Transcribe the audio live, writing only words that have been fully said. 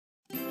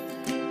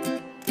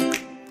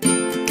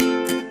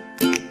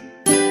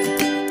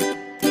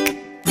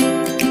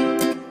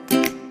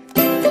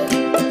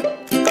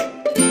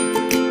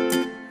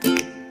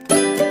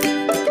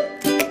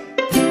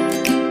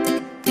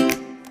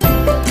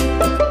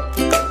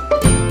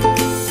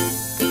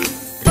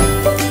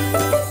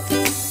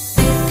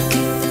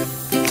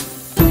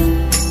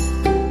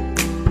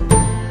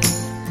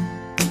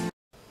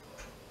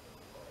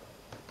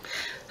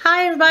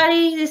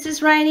everybody, this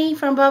is Rainy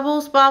from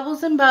Bubbles,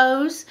 Bobbles, and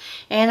Bows,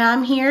 and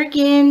I'm here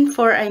again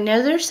for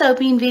another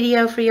soaping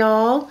video for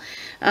y'all.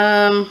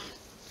 I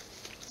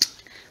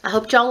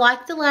hope y'all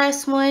liked the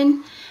last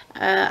one.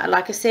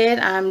 Like I said,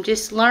 I'm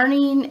just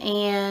learning,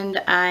 and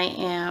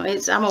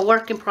I'm a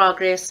work in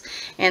progress,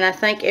 and I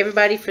thank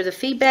everybody for the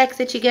feedback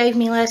that you gave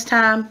me last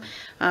time,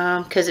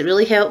 because it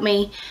really helped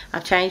me.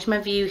 I've changed my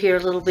view here a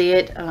little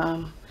bit,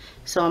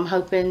 so I'm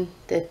hoping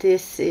that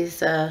this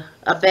is a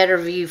better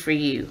view for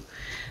you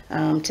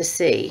to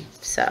see.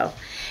 So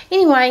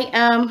anyway,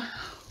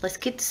 let's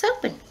get to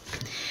soaping.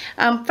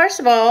 First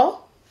of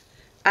all,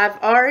 I've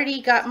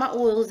already got my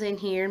oils in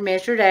here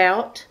measured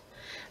out.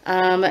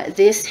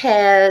 This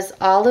has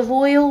olive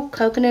oil,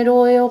 coconut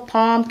oil,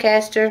 palm,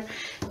 castor,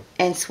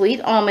 and sweet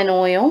almond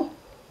oil.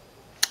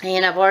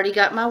 And I've already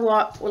got my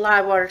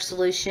lye water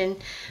solution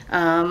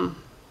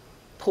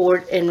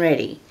poured and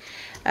ready.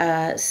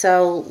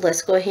 So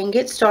let's go ahead and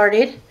get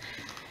started.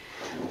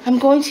 I'm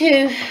going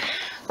to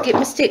get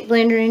my stick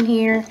blender in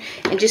here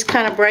and just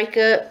kind of break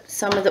up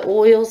some of the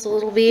oils a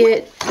little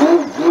bit.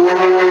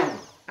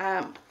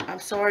 I'm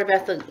sorry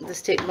about the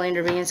stick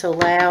blender being so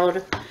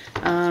loud,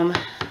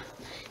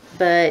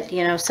 but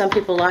you know, some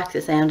people like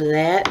the sound of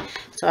that,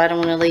 so I don't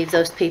want to leave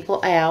those people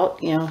out.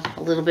 You know,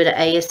 a little bit of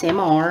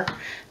ASMR.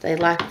 They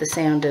like the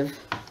sound of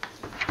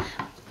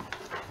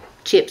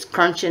chips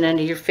crunching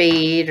under your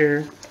feet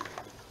or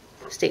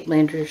stick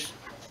blenders.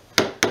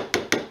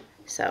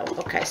 So,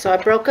 okay, so I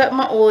broke up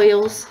my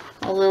oils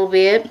a little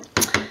bit.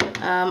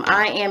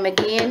 I am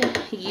again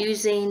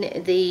using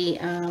the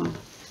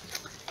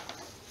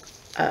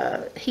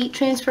heat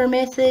transfer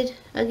method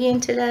again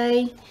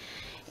today,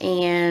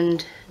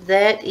 and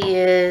that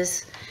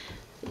is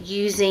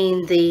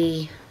using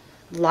the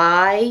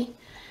lye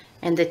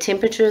and the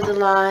temperature of the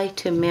lye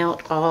to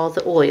melt all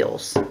the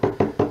oils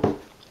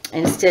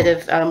instead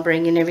of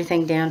bringing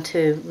everything down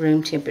to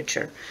room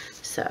temperature.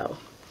 So,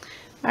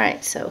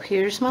 alright, so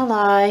here's my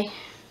lye,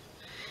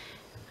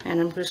 and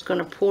I'm just going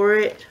to pour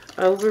it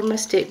over my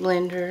stick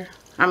blender,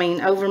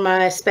 over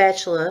my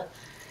spatula,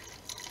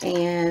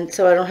 and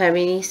so I don't have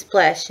any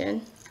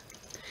splashing.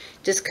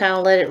 Just kind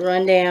of let it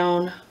run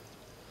down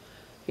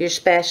your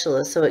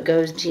spatula so it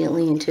goes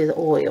gently into the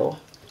oil.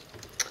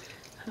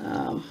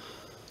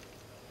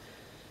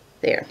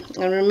 There.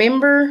 And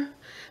remember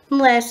from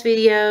the last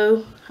video,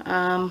 you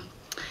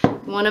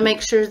want to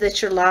make sure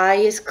that your lye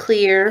is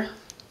clear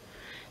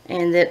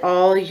and that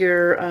all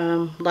your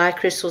lye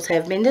crystals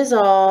have been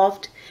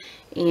dissolved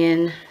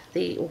in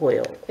the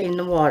oil, in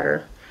the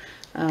water.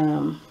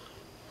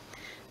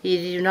 You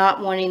do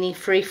not want any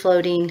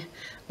free-floating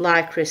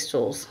lye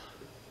crystals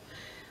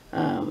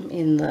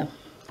in the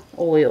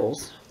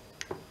oils.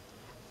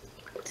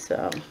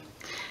 So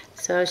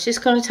it's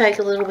just going to take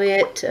a little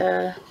bit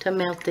to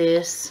melt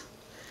this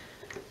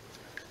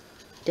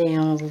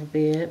down a little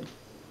bit.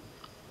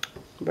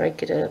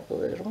 Break it up a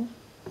little.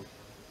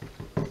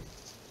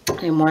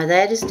 And while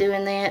that is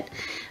doing that,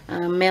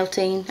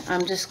 melting,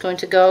 I'm just going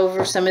to go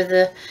over some of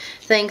the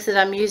things that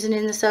I'm using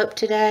in the soap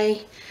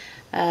today.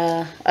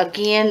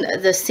 Again,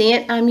 the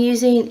scent I'm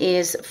using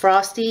is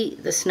Frosty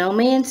the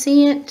Snowman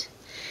scent,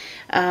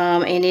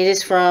 and it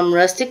is from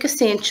Rustic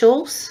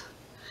Essentials.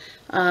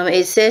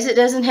 It says it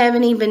doesn't have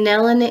any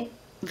vanilla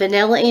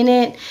in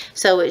it,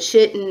 so it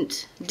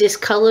shouldn't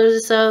discolor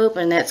the soap,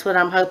 and that's what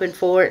I'm hoping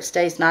for. It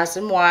stays nice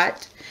and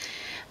white.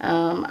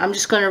 I'm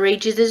just going to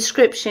read you the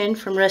description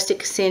from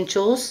Rustic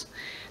Essentials.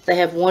 They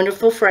have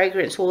wonderful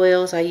fragrance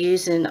oils I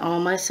use in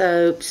all my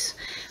soaps.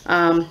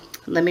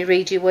 Let me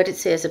read you what it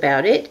says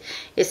about it.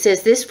 It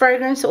says, this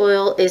fragrance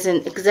oil is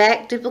an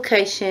exact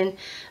duplication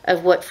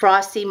of what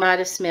Frosty might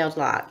have smelled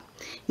like.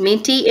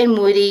 Minty and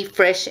woody,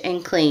 fresh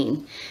and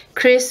clean.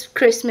 Crisp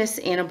Christmas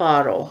in a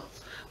bottle.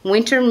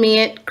 Winter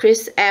mint,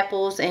 crisp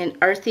apples, and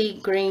earthy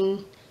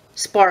green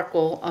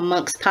sparkle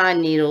amongst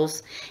pine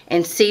needles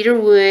and cedar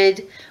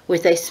wood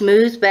with a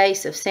smooth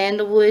base of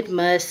sandalwood,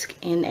 musk,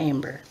 and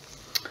amber.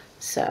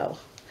 So,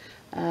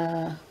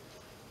 I've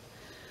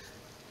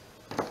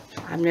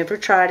never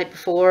tried it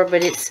before,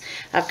 but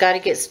I've got to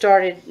get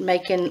started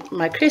making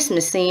my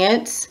Christmas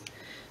scents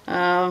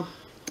and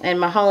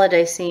my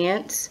holiday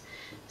scents.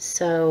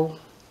 So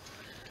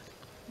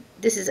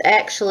this is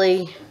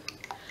actually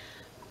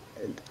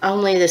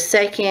only the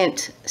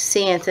second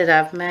scent that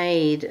I've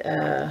made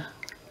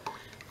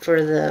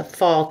for the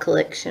fall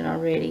collection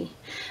already.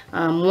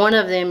 One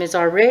of them is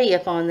already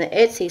up on the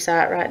Etsy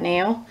site right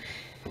now.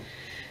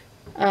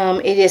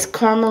 It is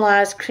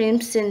caramelized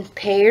crimson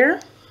pear,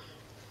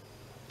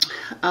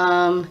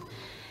 and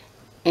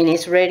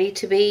it's ready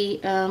to be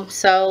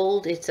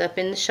sold. It's up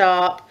in the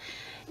shop,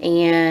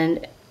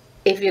 and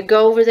if you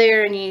go over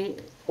there and you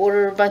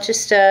order a bunch of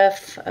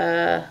stuff,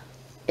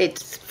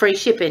 it's free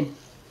shipping.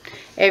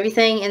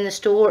 Everything in the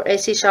store,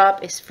 Etsy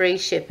shop, is free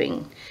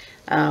shipping.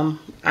 I'm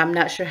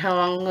not sure how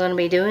long I'm going to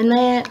be doing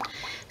that,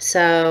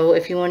 so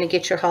if you want to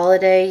get your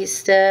holiday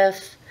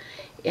stuff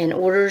and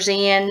orders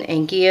in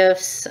and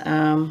gifts,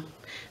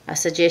 I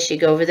suggest you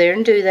go over there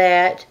and do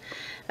that.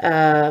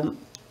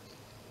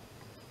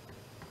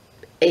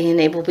 and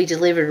it will be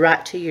delivered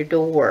right to your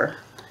door.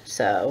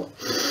 So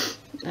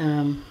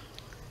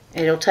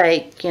it'll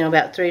take, you know,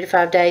 about 3 to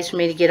 5 days for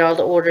me to get all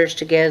the orders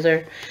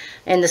together,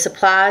 and the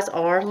supplies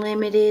are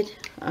limited.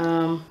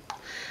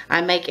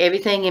 I make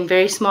everything in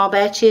very small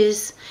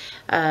batches,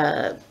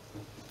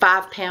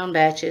 5-pound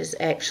batches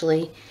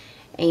actually,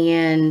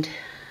 and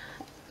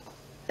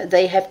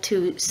they have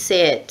to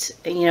set,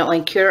 you know,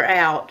 and cure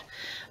out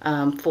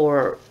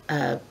for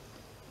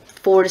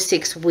 4 to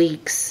 6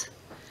 weeks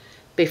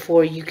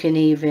before you can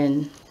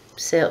even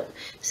sell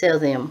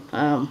them.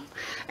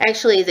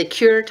 Actually, the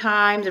cure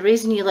time, the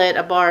reason you let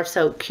a bar of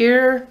soap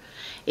cure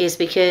is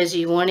because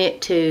you want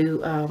it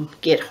to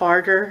get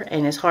harder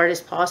and as hard as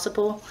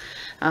possible.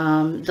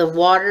 The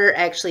water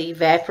actually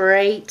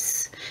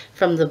evaporates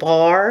from the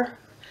bar,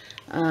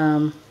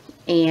 and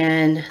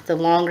the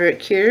longer it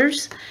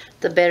cures,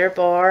 the better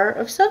bar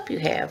of soap you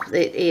have.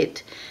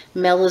 It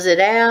mellows it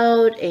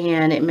out,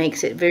 and it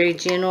makes it very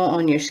gentle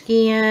on your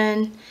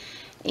skin,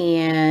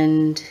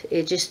 and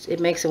it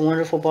makes a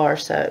wonderful bar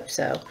of soap.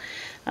 So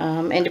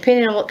and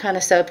depending on what kind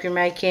of soap you're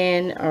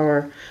making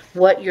or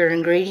what your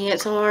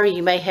ingredients are,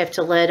 you may have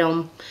to let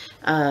them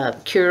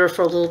cure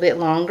for a little bit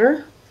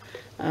longer.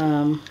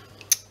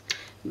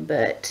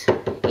 But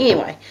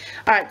anyway,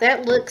 alright,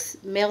 that looks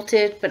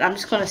melted, but I'm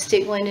just going to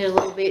stick blend it a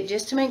little bit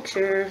just to make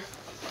sure.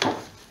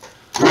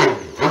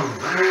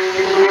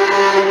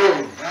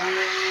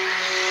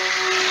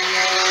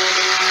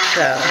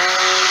 So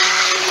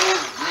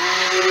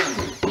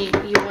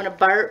you want to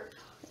burp.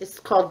 It's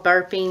called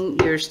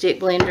burping your stick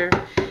blender,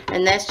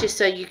 and that's just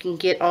so you can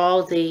get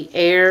all the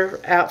air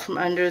out from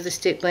under the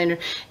stick blender,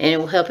 and it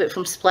will help it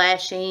from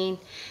splashing.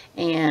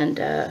 And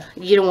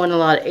you don't want a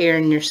lot of air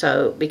in your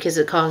soap because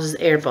it causes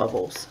air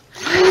bubbles.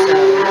 So you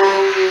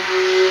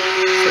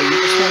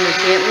just want to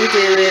gently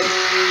do it.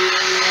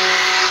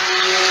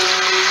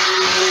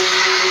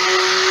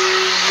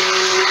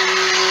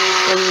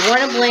 And you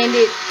want to blend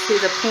it to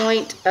the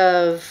point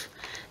of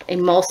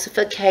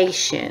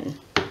emulsification.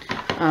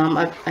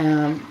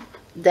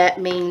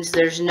 That means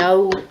there's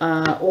no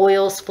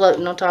oils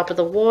floating on top of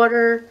the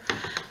water.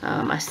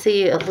 I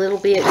see a little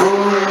bit.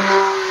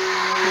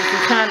 You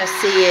can kind of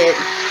see it.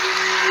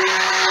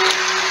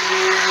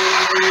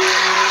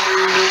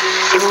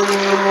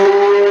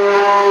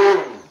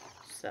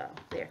 So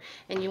there.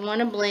 And you want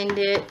to blend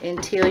it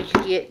until you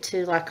get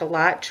to like a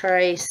light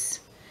trace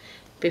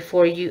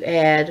before you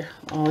add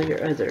all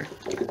your other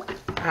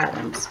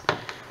items.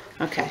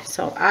 Okay,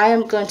 so I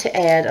am going to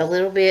add a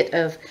little bit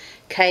of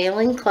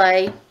kaolin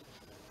clay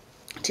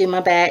to my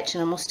batch,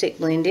 and I'm going to stick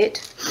blend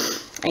it.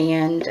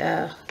 And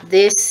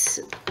this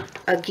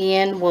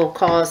again will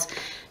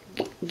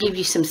give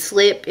you some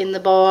slip in the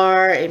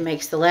bar. It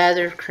makes the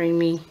lather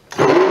creamy.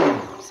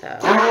 So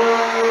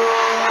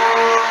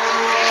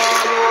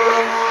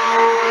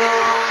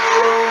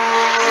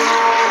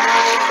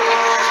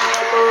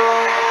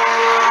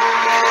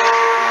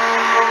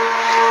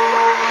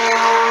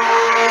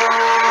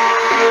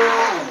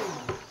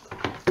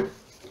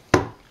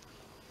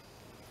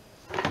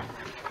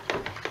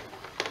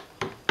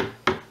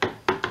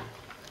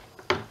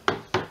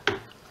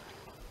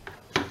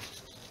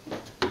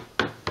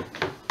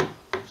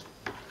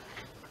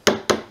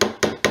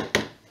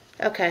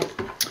okay,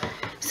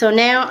 so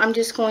now I'm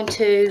just going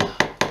to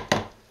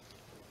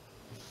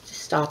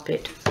stop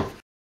it.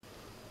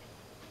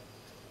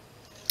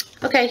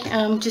 Okay,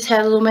 just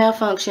had a little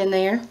malfunction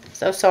there,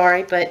 so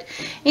sorry. But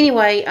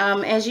anyway,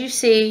 as you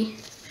see,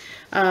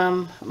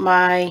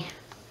 my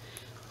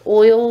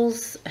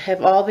oils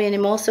have all been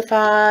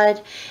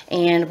emulsified,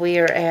 and we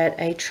are at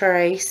a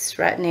trace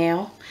right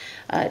now.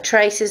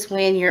 Trace is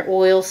when your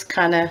oils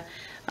kind of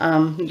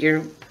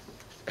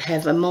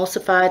have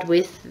emulsified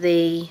with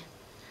the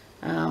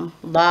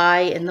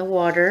lye and the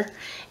water,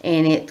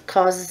 and it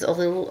causes a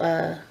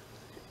little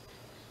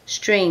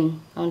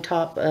string on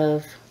top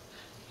of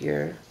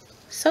your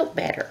soap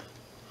batter.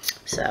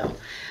 So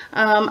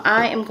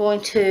I am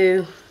going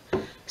to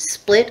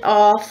split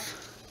off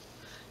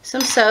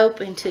some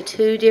soap into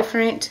 2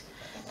 different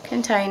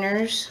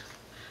containers,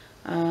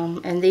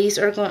 and these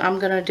are I'm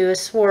going to do a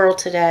swirl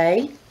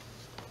today,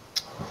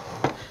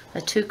 a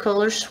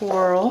 2-color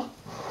swirl.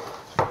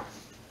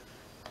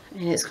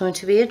 And it's going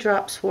to be a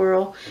drop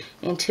swirl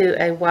into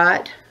a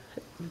white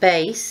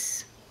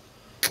base.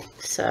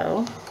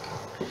 So,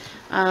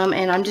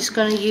 and I'm just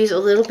going to use a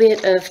little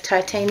bit of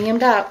titanium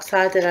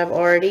dioxide that I've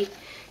already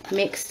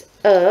mixed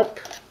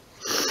up.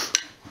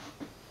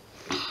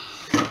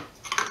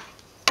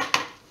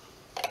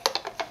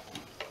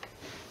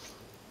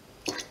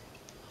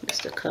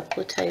 Just a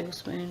couple of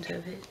tablespoons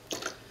of it.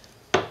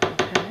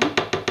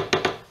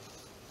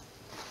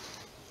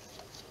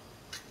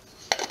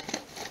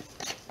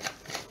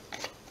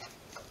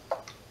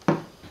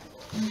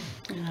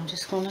 And I'm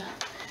just going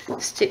to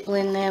stick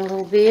blend that a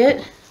little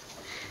bit,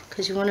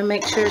 because you want to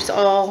make sure it's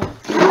all okay.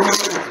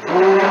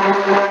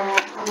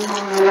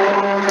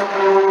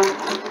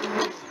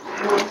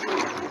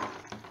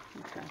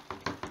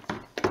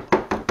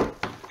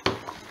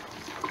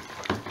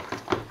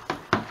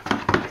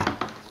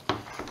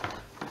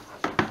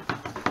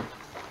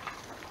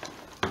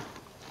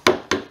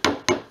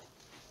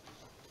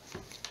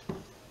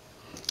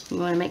 You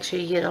want to make sure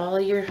you get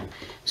all your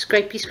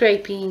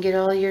scrapey and get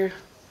all your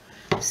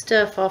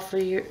stuff off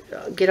of your,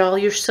 get all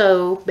your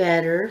soap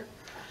batter,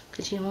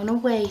 because you don't want to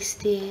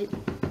waste it.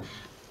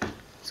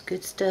 It's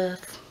good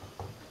stuff.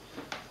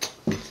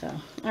 So,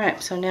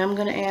 alright, so now I'm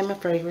going to add my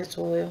fragrance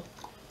oil.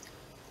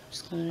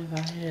 Just going to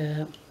divide it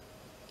up.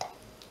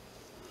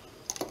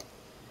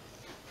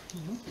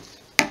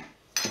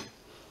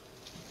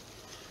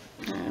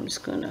 I'm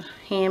just going to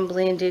hand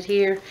blend it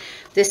here.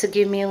 This will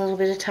give me a little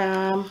bit of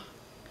time,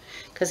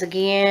 because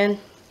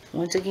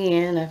once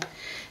again, I've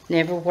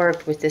never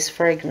worked with this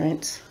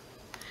fragrance,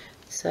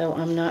 so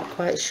I'm not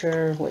quite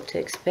sure what to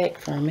expect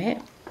from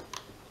it.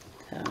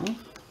 So,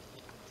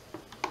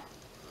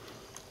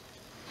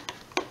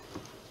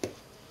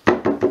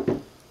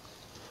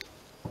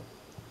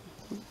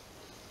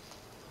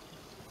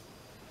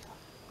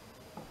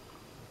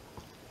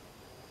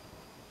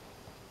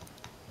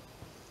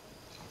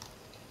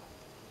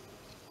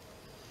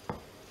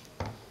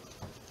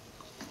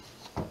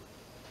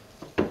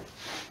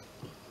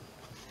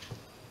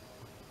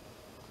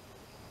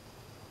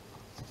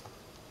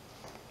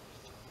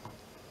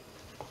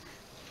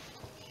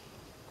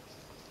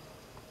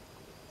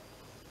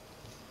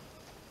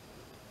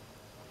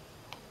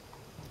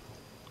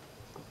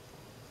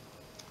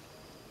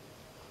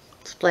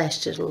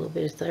 splashed it a little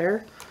bit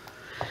there.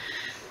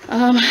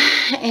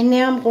 And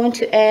now I'm going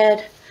to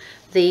add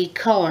the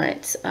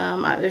colorants.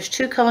 There's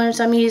two colorants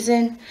I'm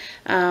using.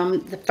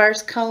 The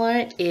first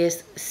colorant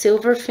is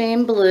Silver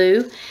Fin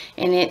Blue,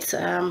 and it's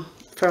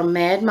from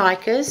Mad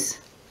Micas.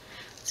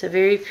 It's a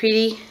very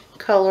pretty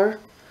color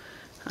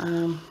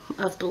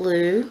of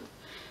blue.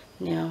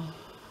 Now,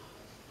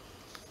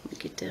 let me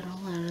get that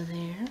all out of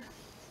there.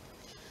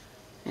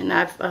 And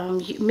I've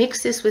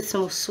mixed this with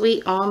some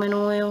sweet almond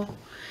oil,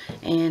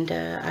 and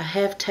I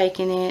have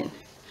taken it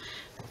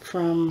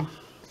from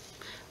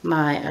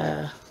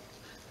my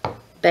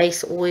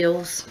base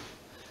oils.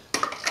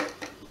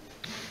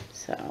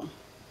 So,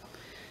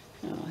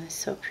 oh, it's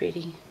so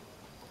pretty.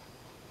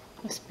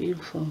 It's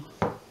beautiful.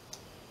 So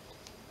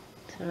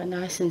a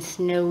nice and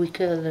snowy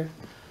color.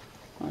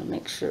 I want to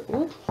make sure.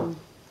 Ooh, I'm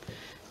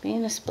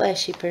being a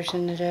splashy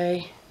person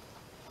today.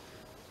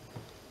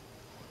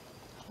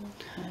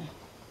 Okay.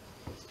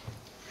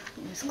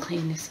 Let's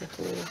clean this up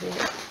a little bit.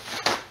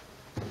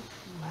 I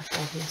like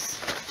all this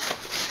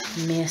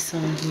mess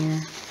on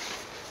here.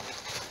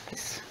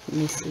 This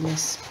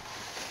messiness.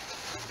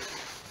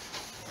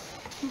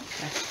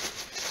 Okay.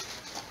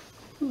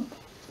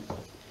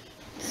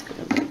 Just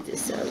gonna move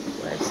this out of the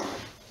way.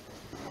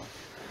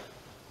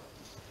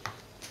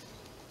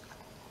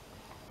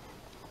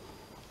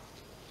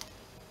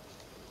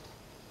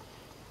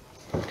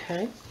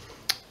 Okay.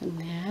 And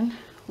then,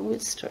 oh,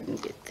 it's starting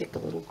to get thick a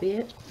little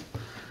bit.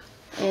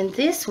 And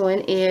this one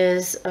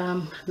is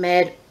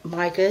Mad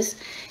Micas,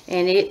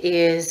 and it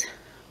is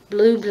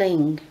Blue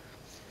Bling.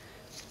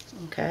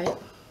 Okay,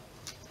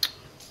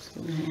 so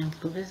I'm going to add a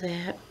little bit of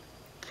that.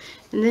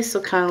 And this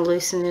will kind of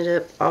loosen it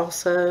up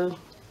also.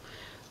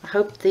 I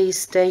hope these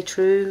stay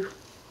true,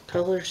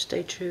 colors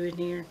stay true in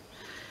here.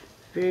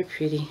 Very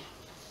pretty.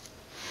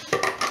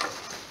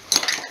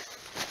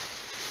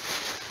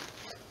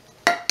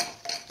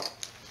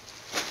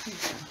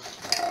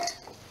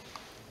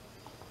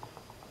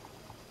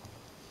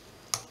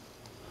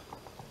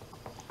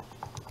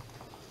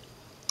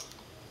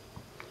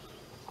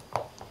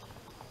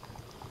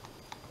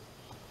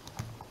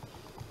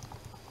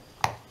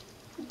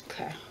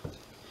 Okay,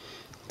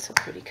 it's a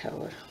pretty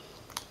color.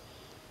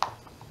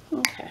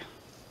 Okay,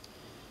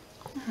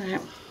 all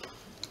right.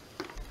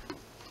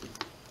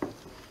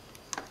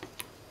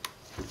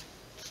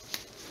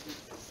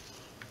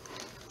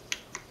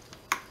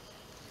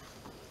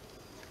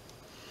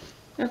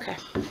 Okay.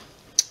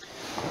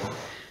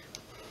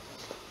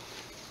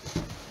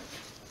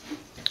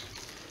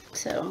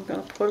 So I'm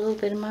going to pour a little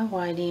bit of my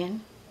white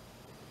in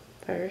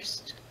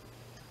first.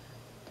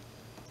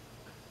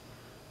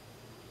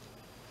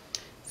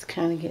 It's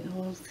kind of getting a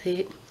little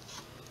thick.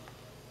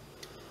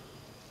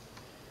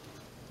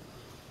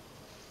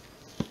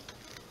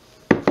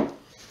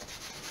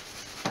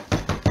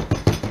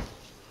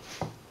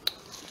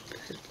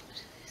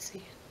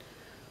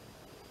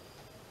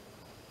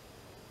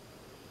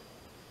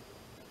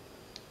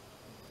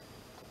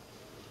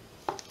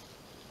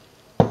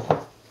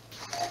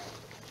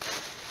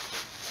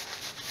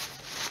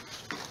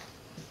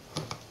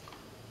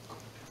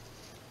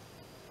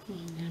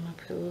 And then I'm going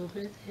to put a little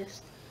bit of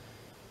this.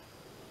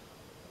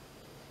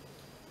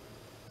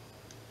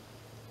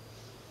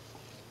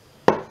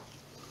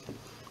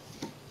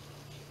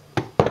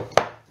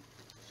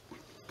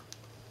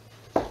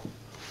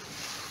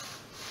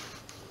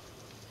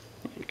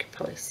 You can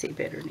probably see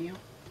better now.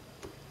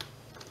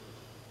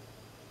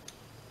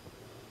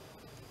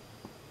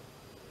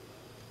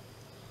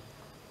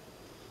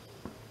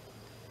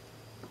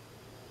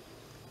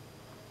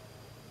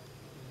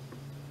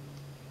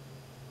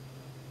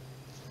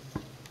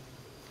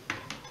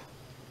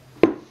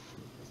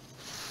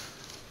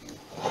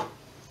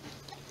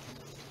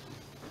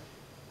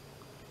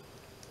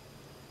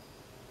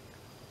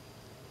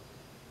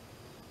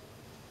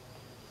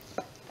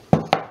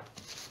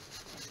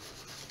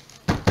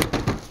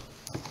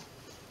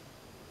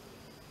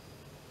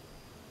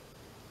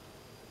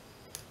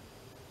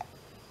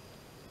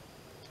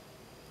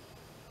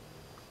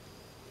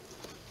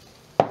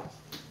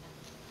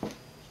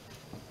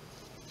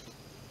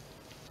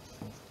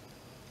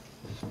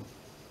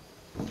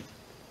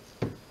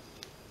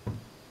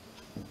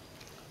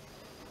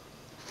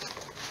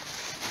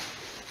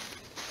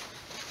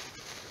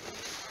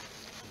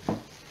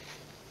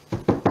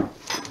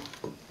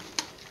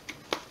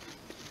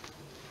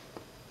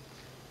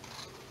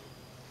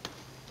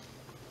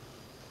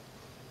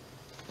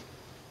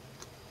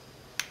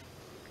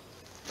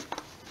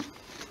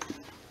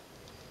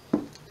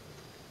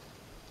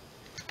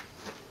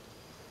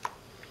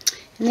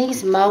 And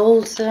these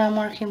molds that I'm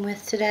working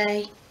with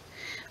today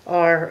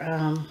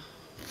are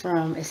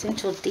from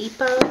Essential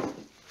Depot,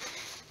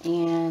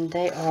 and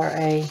they are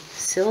a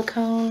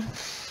silicone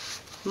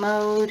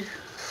mold.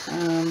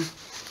 I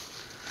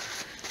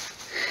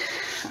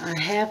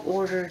have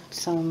ordered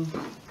some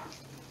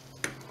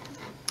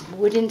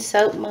wooden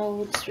soap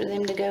molds for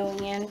them to go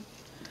in,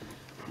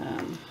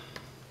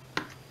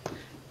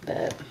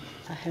 but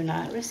I have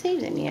not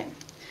received them yet,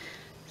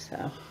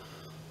 so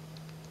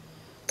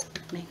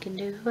making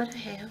do with what I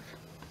have.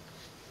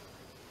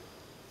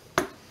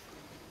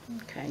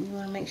 Okay, you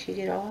want to make sure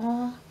you get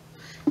all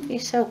your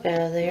soap out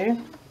of there.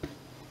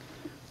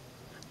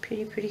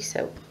 Pretty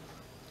soap.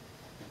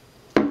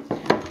 Okay.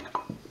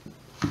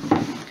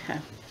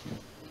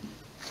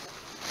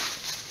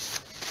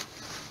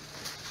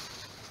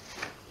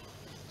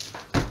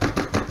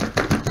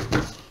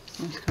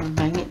 I'm just going to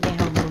bring it down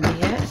a little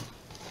bit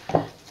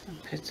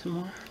and put some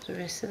more of the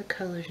rest of the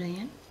colors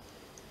in.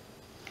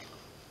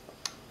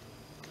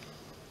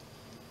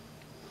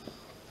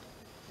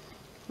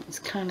 It's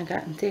kind of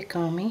gotten thick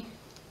on me,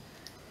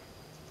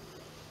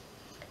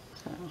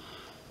 so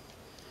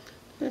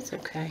that's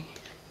okay.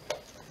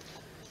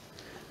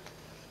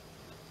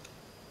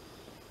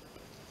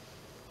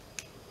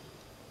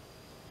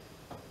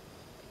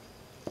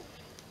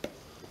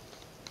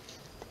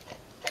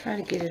 Try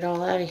to get it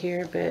all out of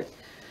here, but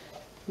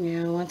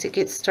you know, once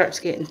it starts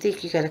getting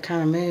thick, you got to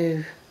kind of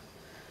move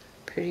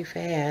pretty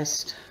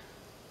fast.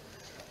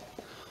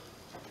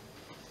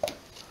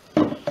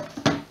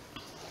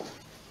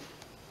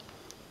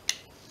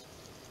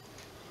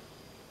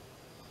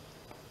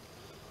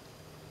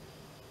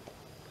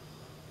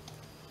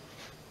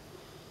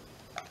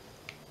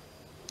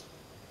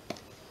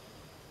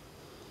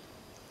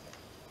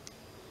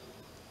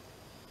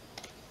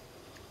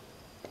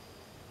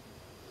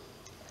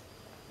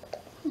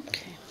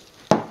 Okay.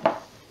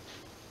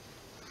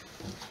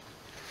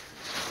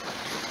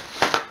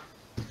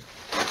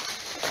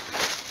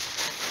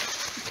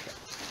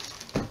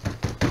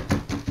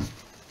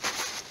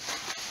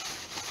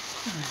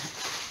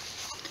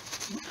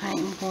 I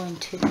am going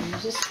to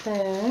use a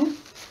spoon,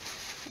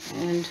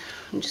 and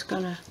I'm just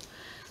going to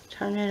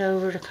turn it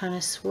over to kind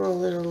of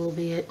swirl it a little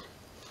bit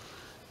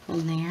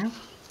in there.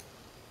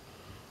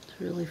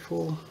 It's really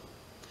full.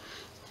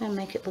 And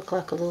make it look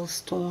like a little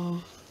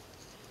storm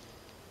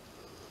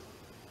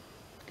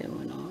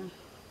going on.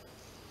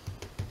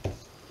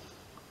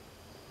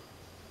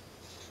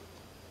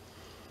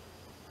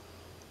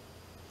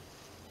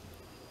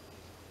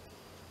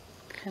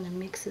 Kind of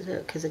mix it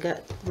up because it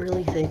got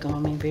really thick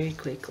on me very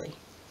quickly.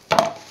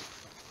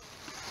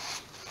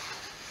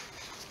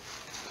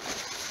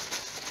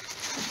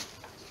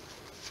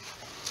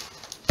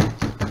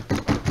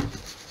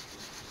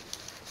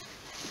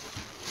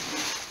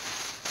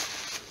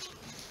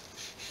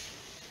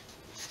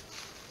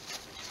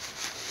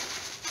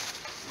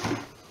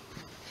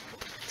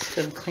 Just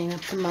going to clean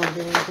up the mold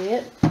a little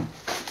bit,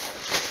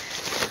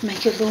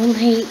 make it a little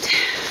neat.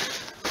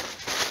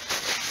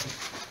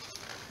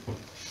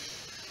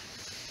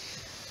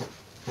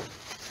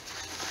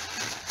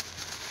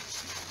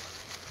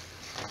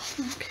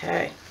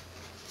 Okay.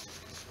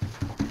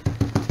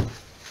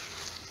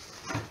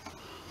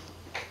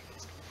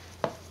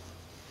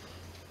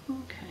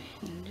 Okay,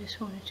 and just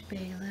want it to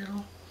be a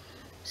little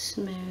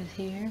smooth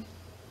here.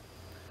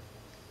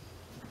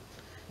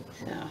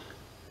 So, make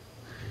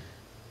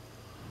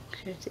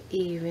sure it's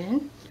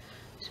even.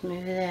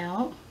 Smooth it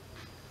out.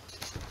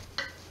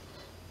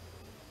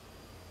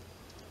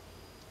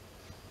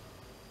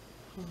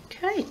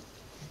 Okay,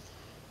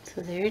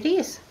 so there it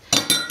is.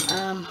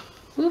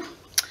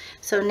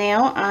 So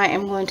now I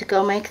am going to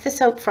go make the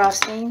soap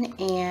frosting,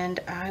 and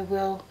I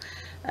will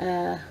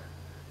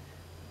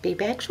be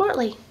back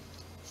shortly.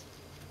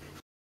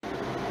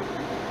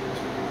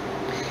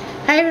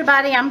 Hey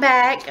everybody, I'm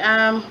back.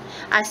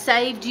 I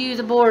saved you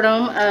the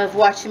boredom of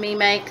watching me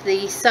make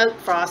the soap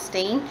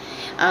frosting.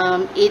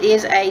 It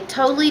is a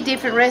totally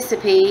different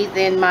recipe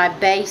than my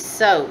base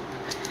soap.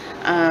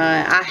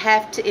 I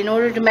have to, in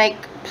order to make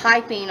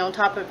piping on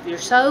top of your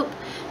soap,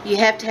 you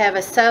have to have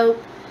a soap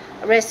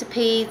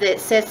recipe that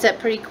sets up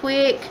pretty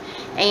quick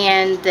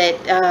and that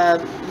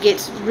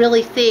gets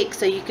really thick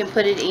so you can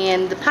put it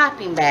in the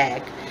piping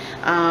bag.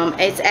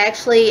 It's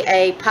actually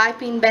a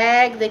piping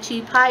bag that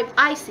you pipe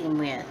icing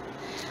with.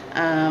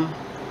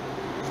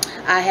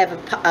 I have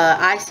a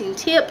icing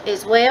tip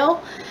as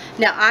well.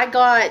 Now I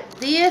got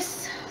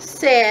this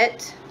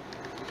set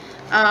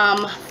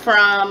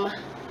from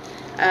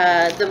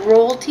the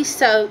Royalty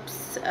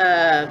Soaps,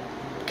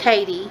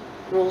 Katie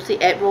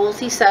at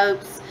Royalty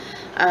Soaps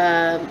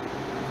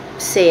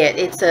set.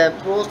 It's a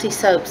Royalty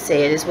Soap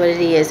set is what it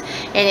is,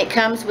 and it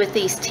comes with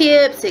these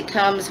tips. It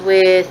comes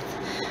with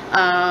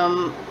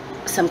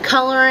some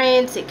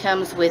colorants. It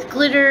comes with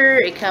glitter.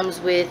 It comes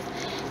with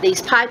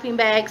these piping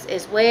bags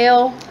as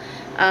well.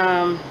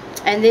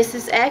 And this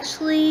is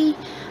actually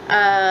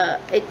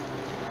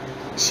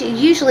she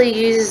usually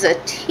uses a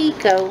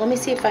Tico. Let me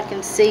see if I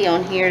can see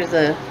on here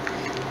the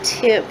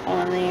tip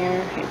on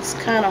there. It's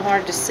kind of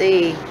hard to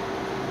see.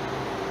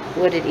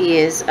 what it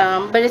is,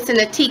 but it's an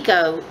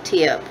Atico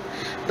tip.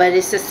 But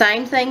it's the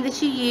same thing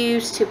that you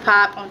use to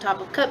pipe on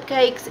top of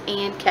cupcakes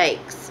and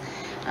cakes.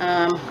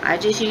 I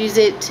just use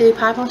it to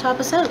pipe on top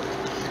of soap.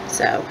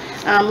 So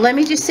let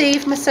me just see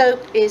if my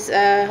soap is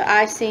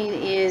icing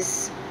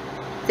is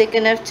thick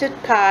enough to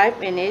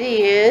pipe, and it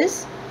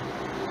is.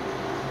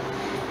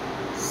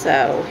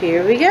 So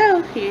here we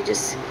go.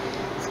 It's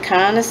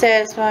kind of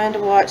satisfying to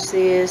watch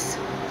this.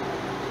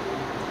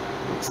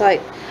 It's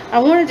like, I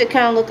want it to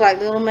kind of look like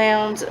little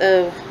mounds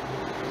of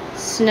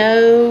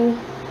snow,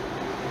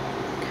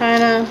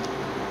 kind of.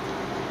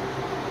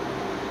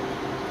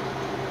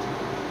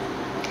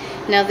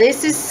 Now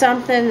this is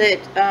something that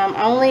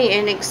only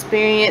an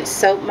experienced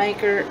soap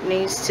maker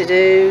needs to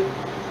do,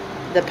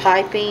 the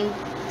piping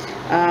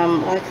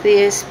like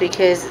this,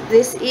 because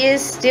this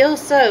is still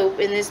soap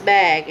in this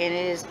bag, and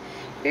it is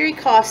very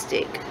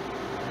caustic,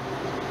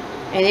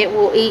 and it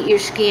will eat your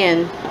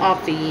skin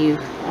off of you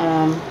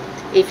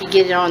if you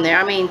get it on there.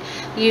 I mean,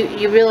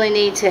 you really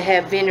need to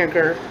have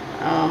vinegar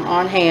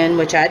on hand,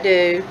 which I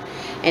do,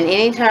 and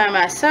anytime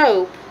I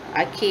soap,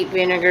 I keep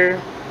vinegar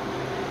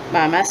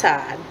by my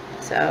side.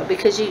 So,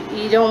 because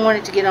you don't want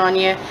it to get on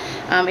you.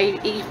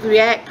 You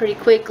react pretty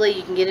quickly,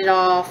 you can get it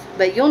off,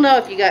 but you'll know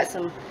if you got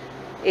some,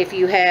 if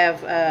you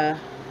have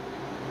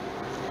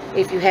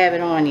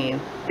it on you,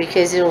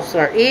 because it'll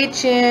start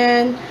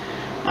itching.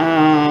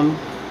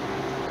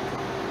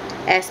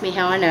 Ask me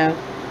how I know.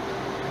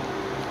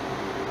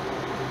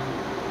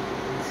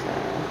 So,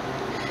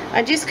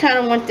 I just kind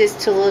of want this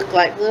to look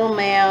like little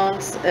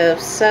mounds of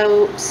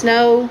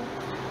snow.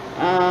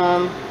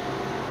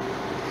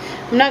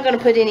 I'm not going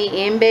to put any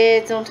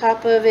embeds on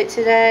top of it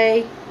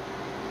today,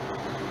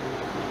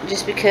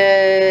 just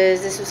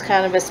because this was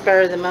kind of a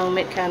spur of the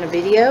moment kind of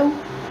video.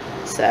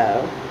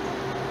 So,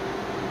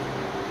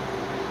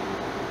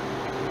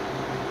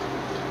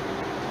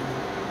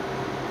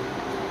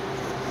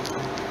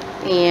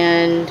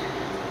 and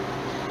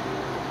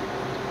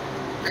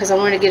because I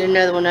want to get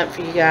another one up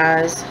for you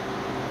guys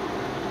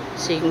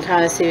so you can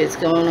kind of see what's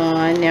going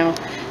on. Now,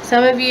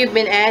 some of you have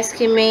been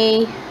asking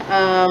me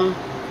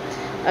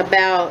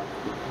about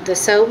the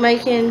soap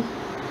making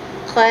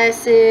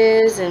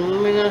classes and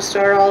when we're going to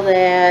start all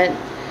that.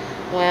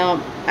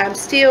 Well, I'm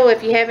still,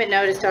 if you haven't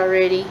noticed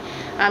already,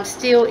 I'm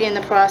still in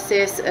the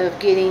process of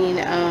getting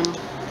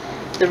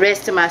the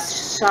rest of my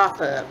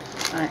shop up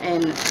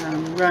and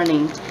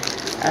running.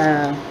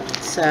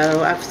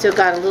 So I've still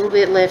got a little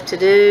bit left to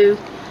do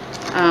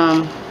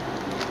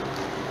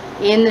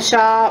in the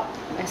shop,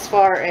 as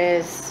far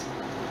as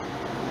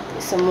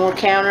some more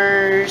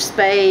counter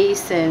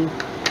space and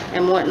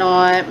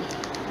whatnot,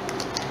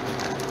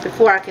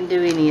 before I can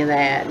do any of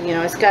that. You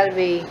know, it's got to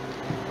be,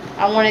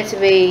 I want it to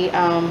be,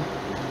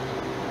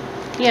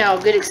 you know,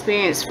 a good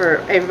experience for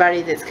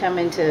everybody that's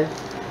coming to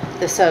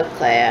the soap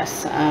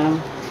class.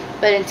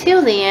 But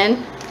until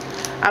then,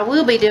 I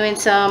will be doing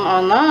some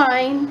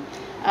online.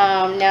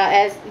 Now,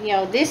 as you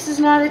know, this is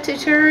not a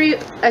tutorial,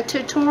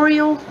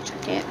 which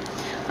I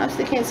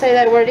honestly can't say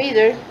that word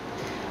either.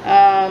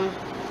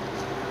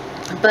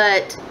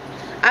 But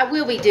I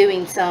will be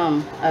doing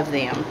some of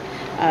them.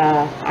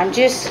 I'm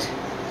just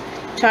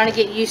trying to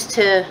get used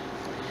to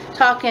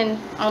talking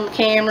on the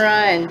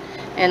camera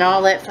and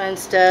all that fun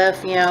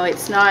stuff. You know,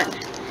 it's not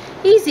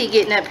easy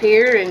getting up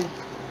here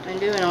and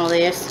doing all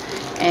this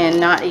and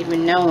not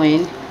even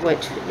knowing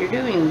what you're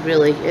doing,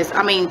 really.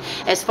 I mean,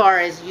 as far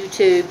as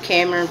YouTube,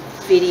 camera,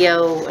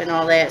 video, and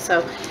all that.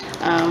 So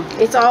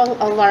it's all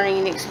a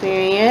learning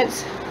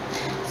experience.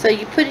 So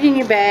you put it in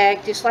your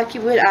bag just like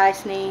you would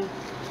icing,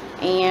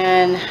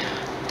 and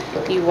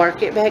you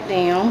work it back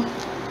down,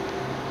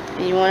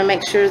 and you want to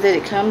make sure that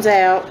it comes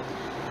out,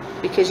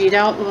 because you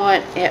don't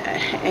want,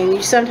 and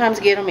you sometimes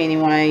get them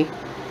anyway,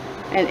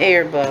 an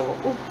air bubble.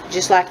 Ooh,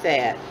 just like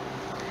that.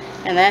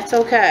 And that's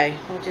okay.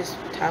 We'll just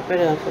top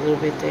it up a little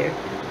bit there.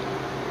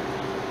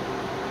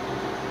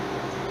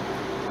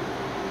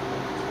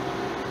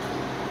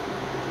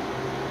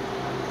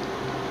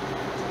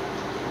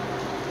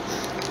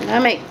 And I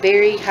make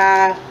very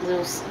high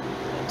little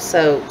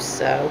soaps,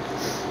 so,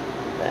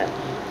 but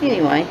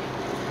anyway,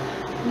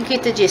 you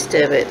get the gist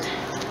of it.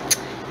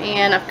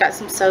 And I've got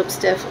some soap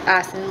stuff,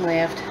 icing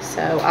left,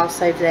 so I'll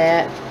save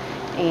that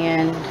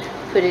and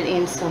put it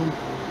in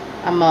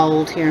a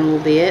mold here in a little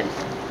bit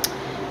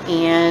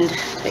and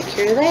take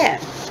care of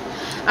that.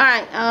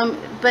 Alright,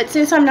 but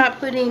since I'm not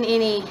putting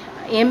any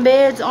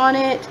embeds on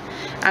it,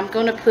 I'm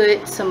going to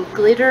put some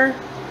glitter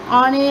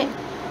on it,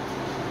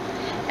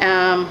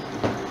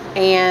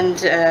 and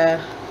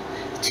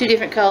 2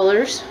 different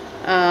colors.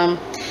 Now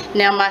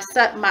my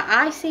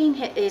icing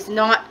is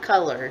not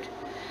colored,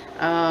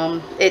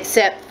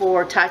 except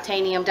for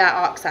titanium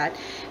dioxide,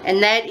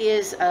 and that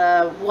is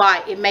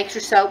white. It makes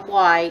your soap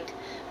white.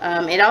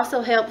 It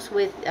also helps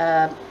with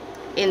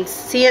in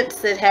scents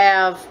that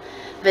have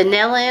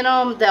vanilla in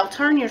them. They'll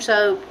turn your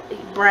soap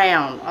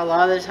brown a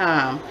lot of the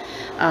time,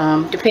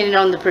 depending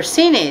on the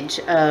percentage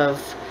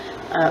of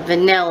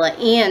vanilla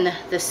in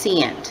the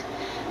scent.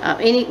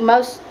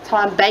 Most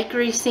time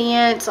bakery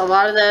scents, a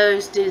lot of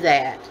those do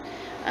that.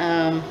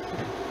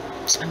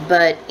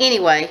 But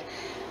anyway,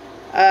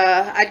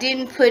 I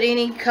didn't put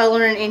any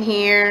coloring in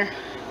here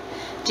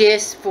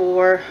just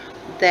for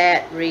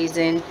that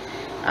reason.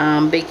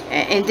 And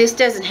this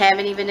doesn't have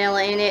any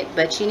vanilla in it,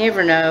 but you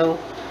never know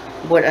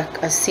what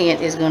a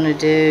scent is going to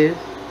do.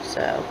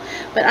 So,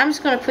 but I'm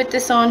just going to put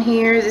this on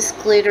here, this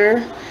glitter,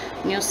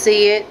 and you'll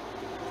see it.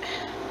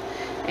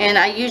 And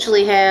I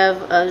usually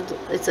have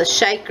it's a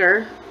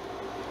shaker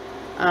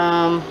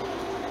that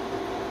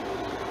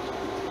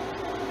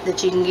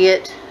you can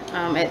get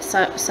at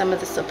some of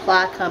the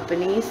supply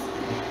companies.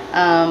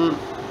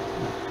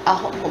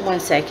 One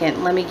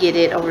second, let me get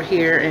it over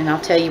here and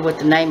I'll tell you what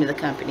the name of the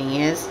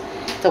company is.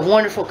 It's a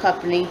wonderful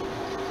company.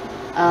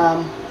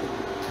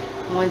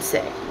 One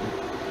sec.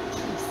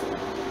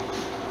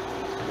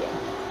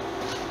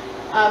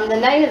 The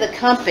name of the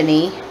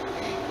company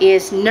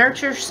is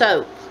Nurture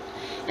Soap,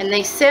 and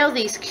they sell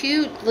these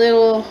cute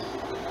little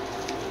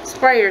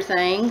sprayer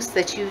things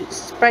that you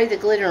spray the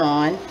glitter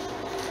on,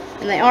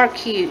 and they are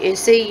cute. And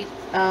see,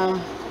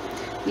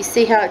 you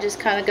see how it just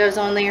kind of goes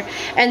on there.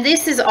 And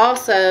this is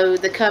also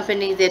the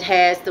company that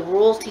has the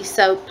Royalty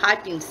Soap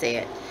piping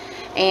set.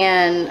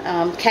 And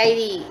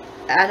Katie,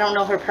 I don't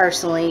know her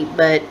personally,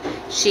 but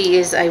she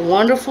is a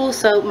wonderful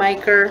soap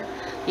maker.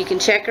 You can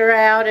check her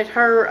out at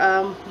her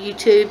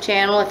YouTube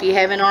channel if you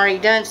haven't already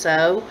done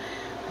so.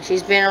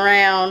 She's been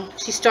around.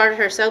 She started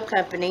her soap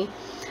company,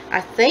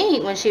 I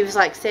think, when she was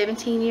like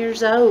 17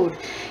 years old.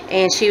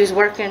 And she was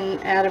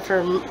working out of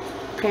her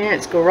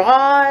parents'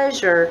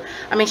 garage, or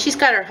I mean, she's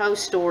got her whole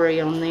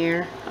story on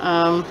there.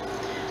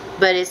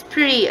 But it's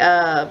pretty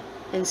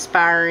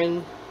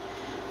inspiring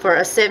for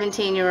a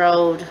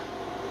 17-year-old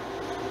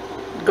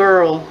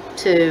girl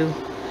to,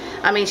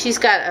 I mean, she's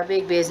got a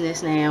big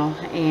business now,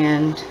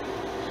 and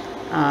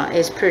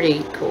it's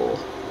pretty cool.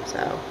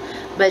 So,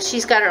 but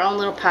she's got her own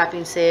little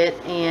piping set,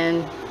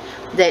 and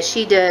that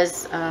she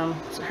does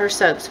her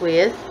soaps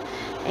with,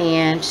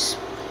 and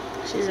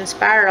she's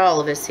inspired all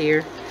of us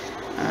here,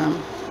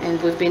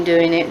 and we've been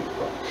doing it.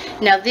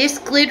 Now this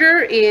glitter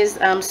is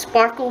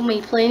Sparkle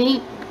Me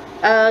Plenty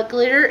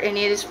glitter, and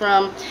it is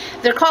from,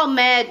 they're called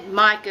Mad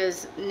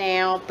Micas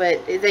now,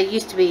 but they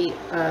used to be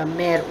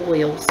Mad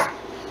Oils.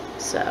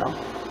 So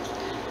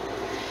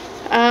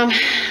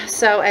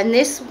and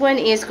this one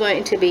is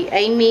going to be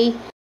Amy.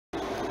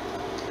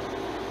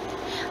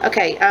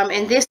 Okay,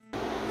 and this,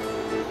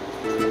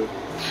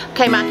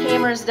 okay, my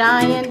camera's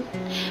dying,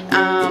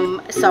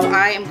 so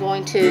I am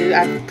going to,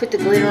 I put the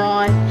glitter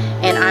on,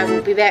 and I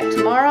will be back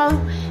tomorrow,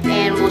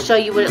 and we'll show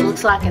you what it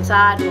looks like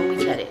inside when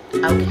we cut it.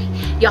 Okay,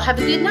 y'all have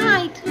a good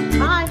night.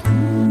 Bye.